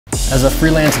As a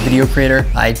freelance video creator,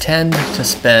 I tend to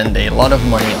spend a lot of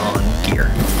money on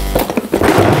gear.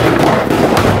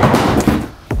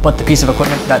 But the piece of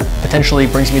equipment that potentially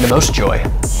brings me the most joy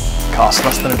costs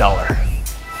less than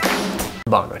 $1.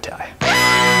 Bongo tie.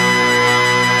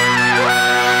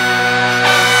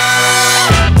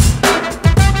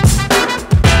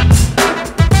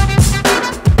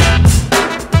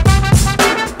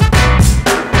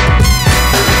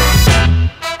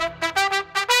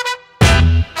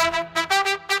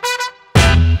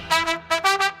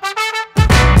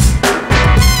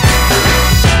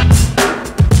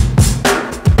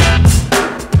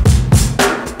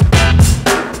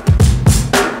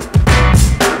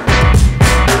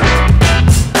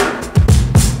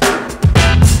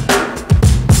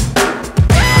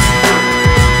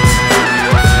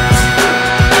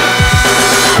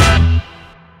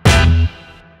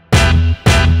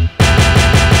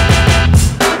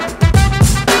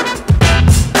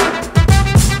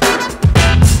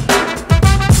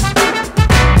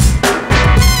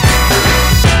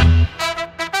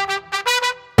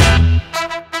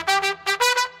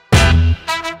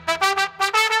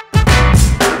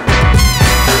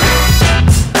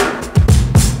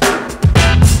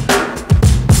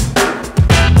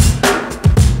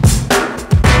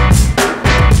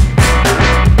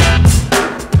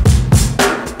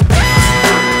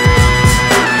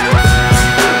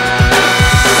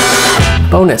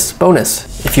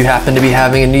 Bonus, if you happen to be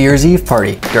having a New Year's Eve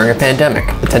party during a pandemic,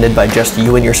 attended by just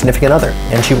you and your significant other,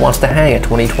 and she wants to hang a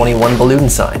 2021 balloon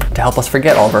sign to help us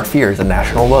forget all of our fears and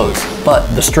national woes, but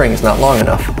the string is not long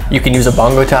enough, you can use a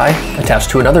bongo tie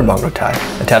attached to another bongo tie,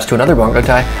 attached to another bongo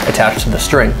tie, attached to the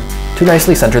string, to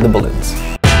nicely center the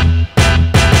balloons.